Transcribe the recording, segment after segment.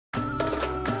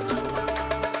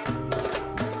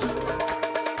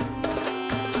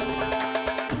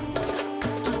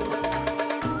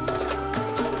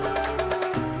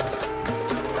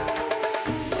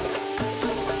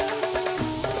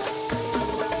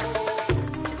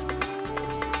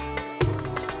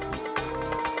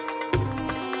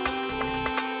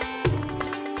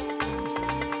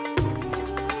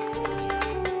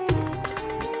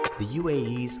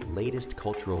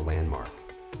cultural landmark,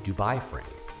 Dubai Frame,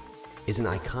 is an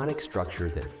iconic structure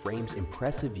that frames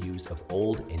impressive views of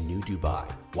old and new Dubai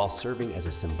while serving as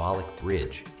a symbolic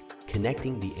bridge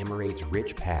connecting the Emirates'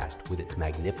 rich past with its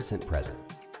magnificent present.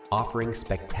 Offering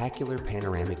spectacular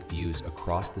panoramic views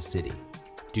across the city,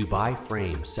 Dubai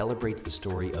Frame celebrates the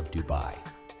story of Dubai,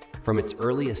 from its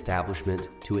early establishment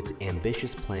to its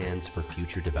ambitious plans for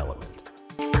future development.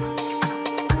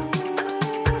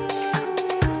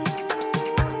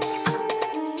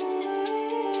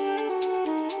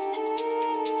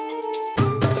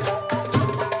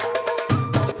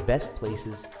 Best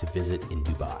places to visit in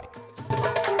Dubai.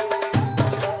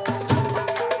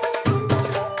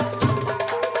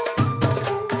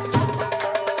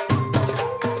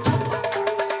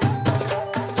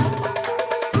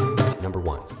 Number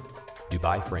 1.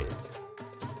 Dubai Frame.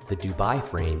 The Dubai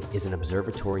Frame is an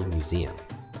observatory museum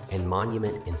and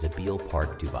monument in Zabil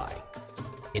Park, Dubai.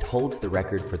 It holds the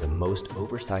record for the most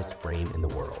oversized frame in the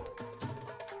world.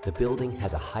 The building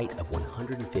has a height of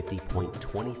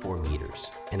 150.24 meters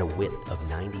and a width of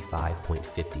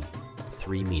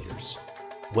 95.53 meters.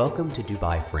 Welcome to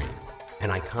Dubai Frame, an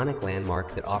iconic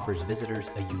landmark that offers visitors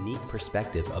a unique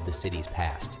perspective of the city's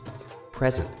past,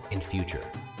 present, and future.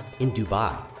 In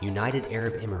Dubai, United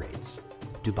Arab Emirates,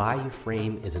 Dubai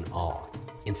Frame is an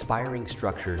awe-inspiring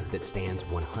structure that stands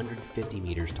 150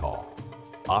 meters tall,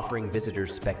 offering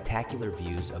visitors spectacular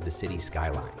views of the city's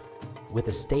skyline. With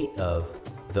a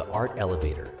state-of-the-art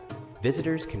elevator,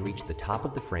 visitors can reach the top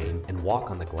of the frame and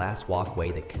walk on the glass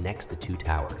walkway that connects the two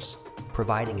towers,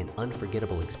 providing an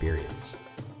unforgettable experience.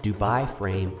 Dubai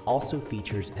Frame also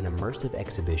features an immersive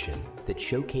exhibition that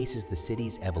showcases the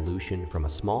city's evolution from a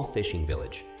small fishing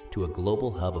village to a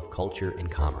global hub of culture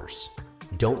and commerce.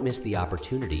 Don't miss the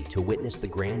opportunity to witness the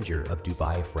grandeur of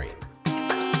Dubai Frame.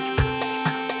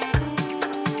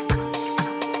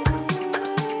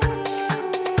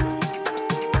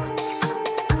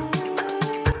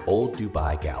 Old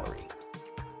Dubai Gallery.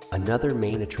 Another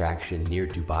main attraction near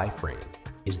Dubai Frame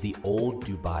is the Old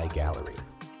Dubai Gallery.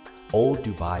 Old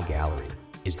Dubai Gallery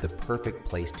is the perfect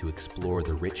place to explore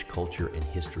the rich culture and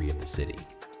history of the city.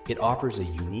 It offers a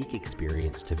unique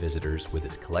experience to visitors with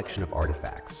its collection of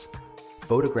artifacts,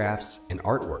 photographs, and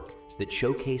artwork that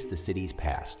showcase the city's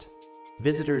past.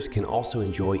 Visitors can also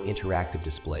enjoy interactive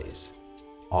displays,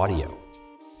 audio,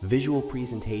 visual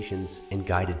presentations, and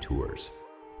guided tours.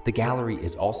 The gallery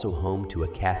is also home to a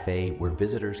cafe where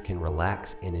visitors can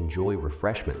relax and enjoy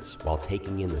refreshments while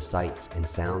taking in the sights and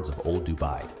sounds of Old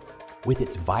Dubai. With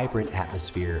its vibrant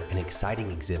atmosphere and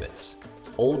exciting exhibits,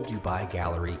 Old Dubai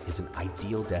Gallery is an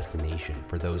ideal destination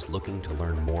for those looking to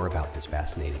learn more about this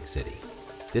fascinating city.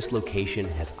 This location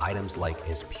has items like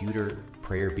as pewter,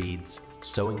 prayer beads,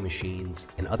 sewing machines,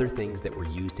 and other things that were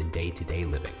used in day-to-day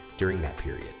living during that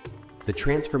period. The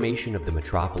transformation of the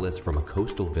metropolis from a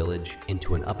coastal village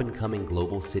into an up-and-coming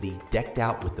global city decked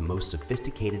out with the most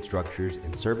sophisticated structures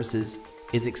and services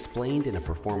is explained in a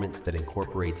performance that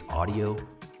incorporates audio,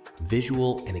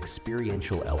 visual, and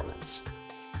experiential elements.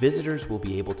 Visitors will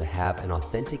be able to have an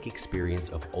authentic experience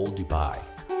of Old Dubai.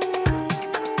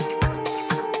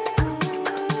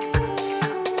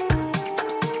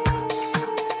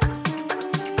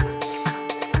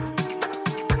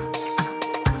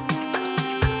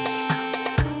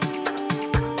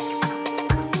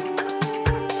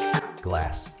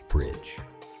 Glass Bridge.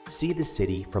 See the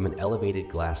city from an elevated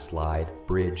glass slide,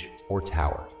 bridge, or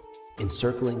tower.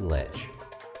 Encircling ledge.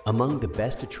 Among the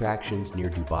best attractions near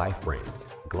Dubai Frame,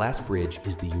 Glass Bridge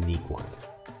is the unique one.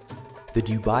 The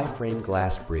Dubai Frame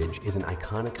Glass Bridge is an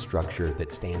iconic structure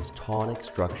that stands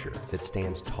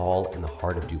tall in the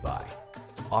heart of Dubai,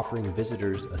 offering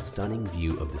visitors a stunning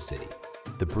view of the city.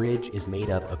 The bridge is made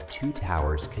up of two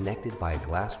towers connected by a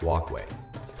glass walkway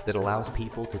that allows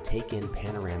people to take in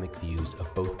panoramic views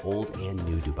of both old and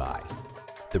new Dubai.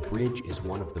 The bridge is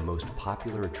one of the most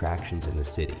popular attractions in the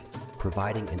city,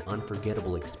 providing an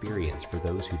unforgettable experience for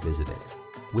those who visit it.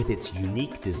 With its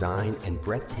unique design and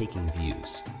breathtaking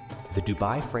views, the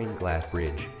Dubai Frame Glass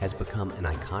Bridge has become an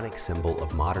iconic symbol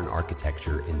of modern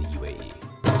architecture in the UAE.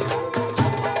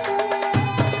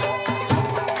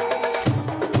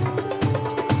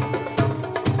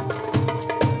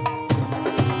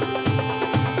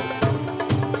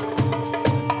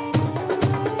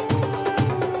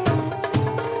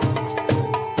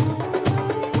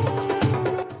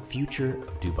 Future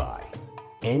of Dubai.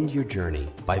 End your journey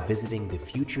by visiting the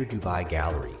Future Dubai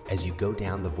Gallery as you go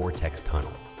down the Vortex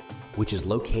Tunnel, which is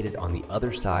located on the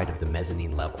other side of the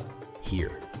mezzanine level.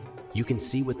 Here, you can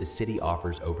see what the city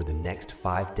offers over the next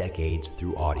 5 decades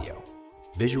through audio,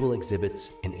 visual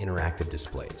exhibits, and interactive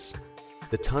displays.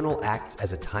 The tunnel acts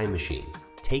as a time machine,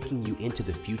 taking you into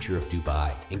the future of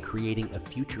Dubai and creating a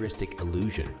futuristic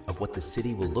illusion of what the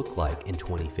city will look like in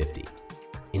 2050.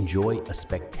 Enjoy a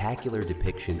spectacular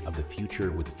depiction of the future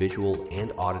with visual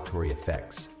and auditory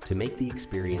effects to make the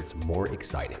experience more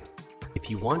exciting. If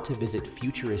you want to visit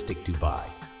futuristic Dubai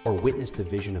or witness the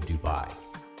vision of Dubai,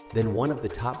 then one of the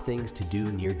top things to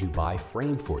do near Dubai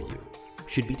Frame for you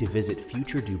should be to visit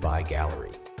Future Dubai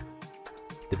Gallery.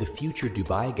 The Future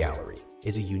Dubai Gallery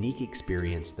is a unique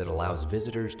experience that allows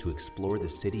visitors to explore the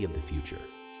city of the future.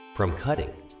 From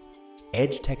cutting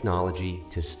edge technology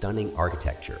to stunning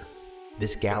architecture,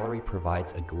 this gallery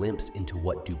provides a glimpse into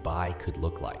what Dubai could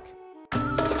look like.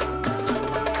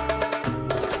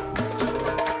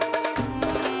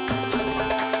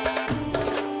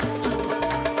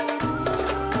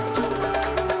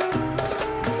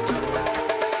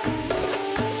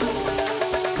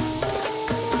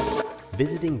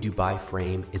 Visiting Dubai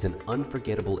Frame is an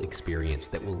unforgettable experience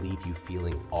that will leave you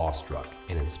feeling awestruck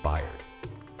and inspired.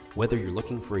 Whether you're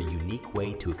looking for a unique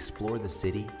way to explore the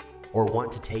city or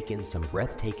want to take in some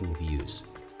breathtaking views,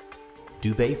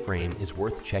 Dubai Frame is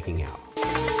worth checking out.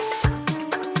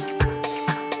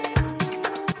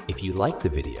 If you liked the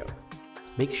video,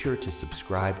 make sure to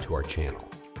subscribe to our channel.